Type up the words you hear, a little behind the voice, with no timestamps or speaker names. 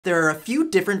There are a few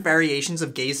different variations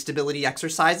of gaze stability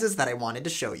exercises that I wanted to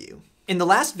show you. In the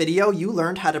last video, you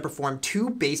learned how to perform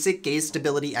two basic gaze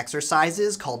stability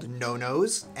exercises called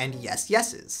no-nos and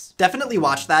yes-yeses. Definitely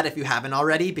watch that if you haven't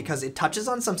already, because it touches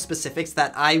on some specifics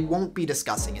that I won't be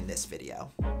discussing in this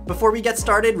video. Before we get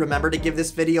started, remember to give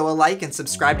this video a like and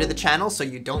subscribe to the channel so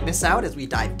you don't miss out as we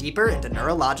dive deeper into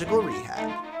neurological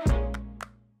rehab.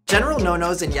 General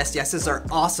no-nos and yes-yeses are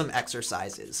awesome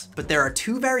exercises, but there are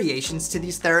two variations to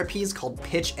these therapies called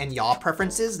pitch and yaw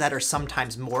preferences that are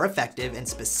sometimes more effective and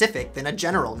specific than a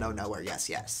general no-no or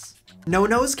yes-yes.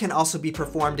 No-nos can also be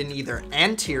performed in either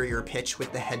anterior pitch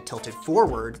with the head tilted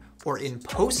forward, or in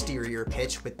posterior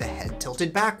pitch with the head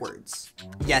tilted backwards.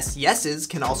 Yes-yeses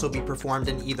can also be performed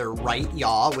in either right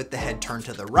yaw with the head turned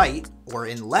to the right, or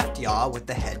in left yaw with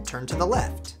the head turned to the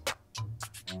left.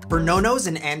 For no-nos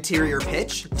in anterior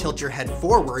pitch, tilt your head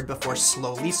forward before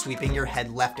slowly sweeping your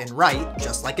head left and right,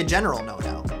 just like a general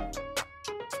no-no.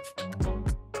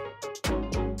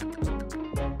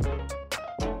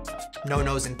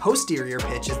 No-nos in posterior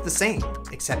pitch is the same,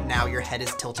 except now your head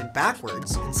is tilted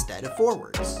backwards instead of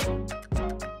forwards.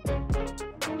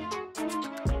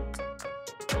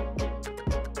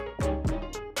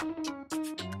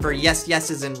 For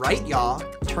yes-yeses in right yaw,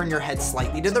 turn your head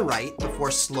slightly to the right before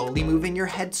slowly moving your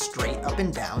head straight up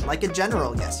and down like a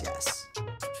general yes-yes.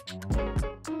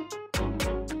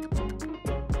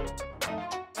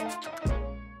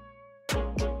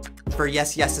 For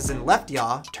yes-yeses in left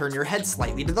yaw, turn your head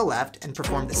slightly to the left and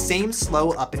perform the same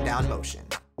slow up and down motion.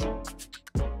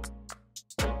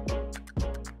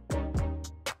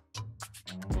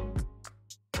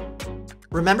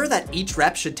 Remember that each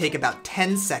rep should take about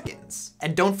 10 seconds.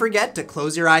 And don't forget to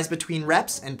close your eyes between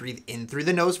reps and breathe in through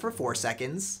the nose for 4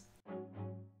 seconds.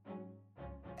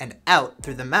 And out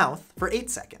through the mouth for 8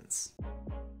 seconds.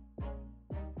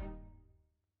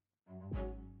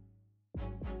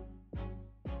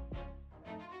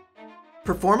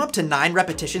 Perform up to 9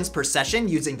 repetitions per session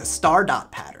using the star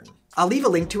dot pattern. I'll leave a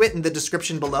link to it in the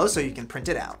description below so you can print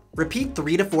it out. Repeat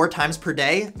 3 to 4 times per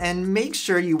day, and make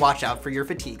sure you watch out for your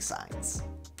fatigue signs.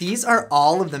 These are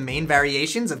all of the main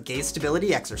variations of gaze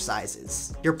stability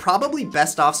exercises. You're probably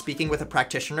best off speaking with a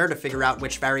practitioner to figure out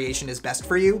which variation is best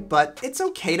for you, but it's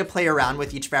okay to play around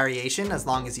with each variation as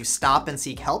long as you stop and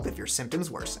seek help if your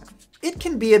symptoms worsen. It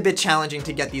can be a bit challenging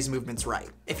to get these movements right.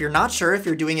 If you're not sure if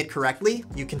you're doing it correctly,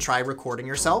 you can try recording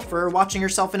yourself or watching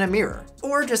yourself in a mirror,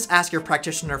 or just ask your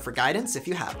practitioner for guidance if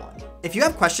you have one. If you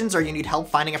have questions or you need help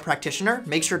finding a practitioner,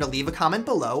 make sure to leave a comment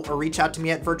below or reach out to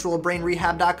me at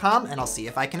virtualbrainrehab.com and I'll see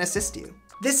if I can assist you.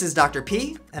 This is Dr.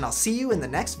 P, and I'll see you in the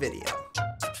next video.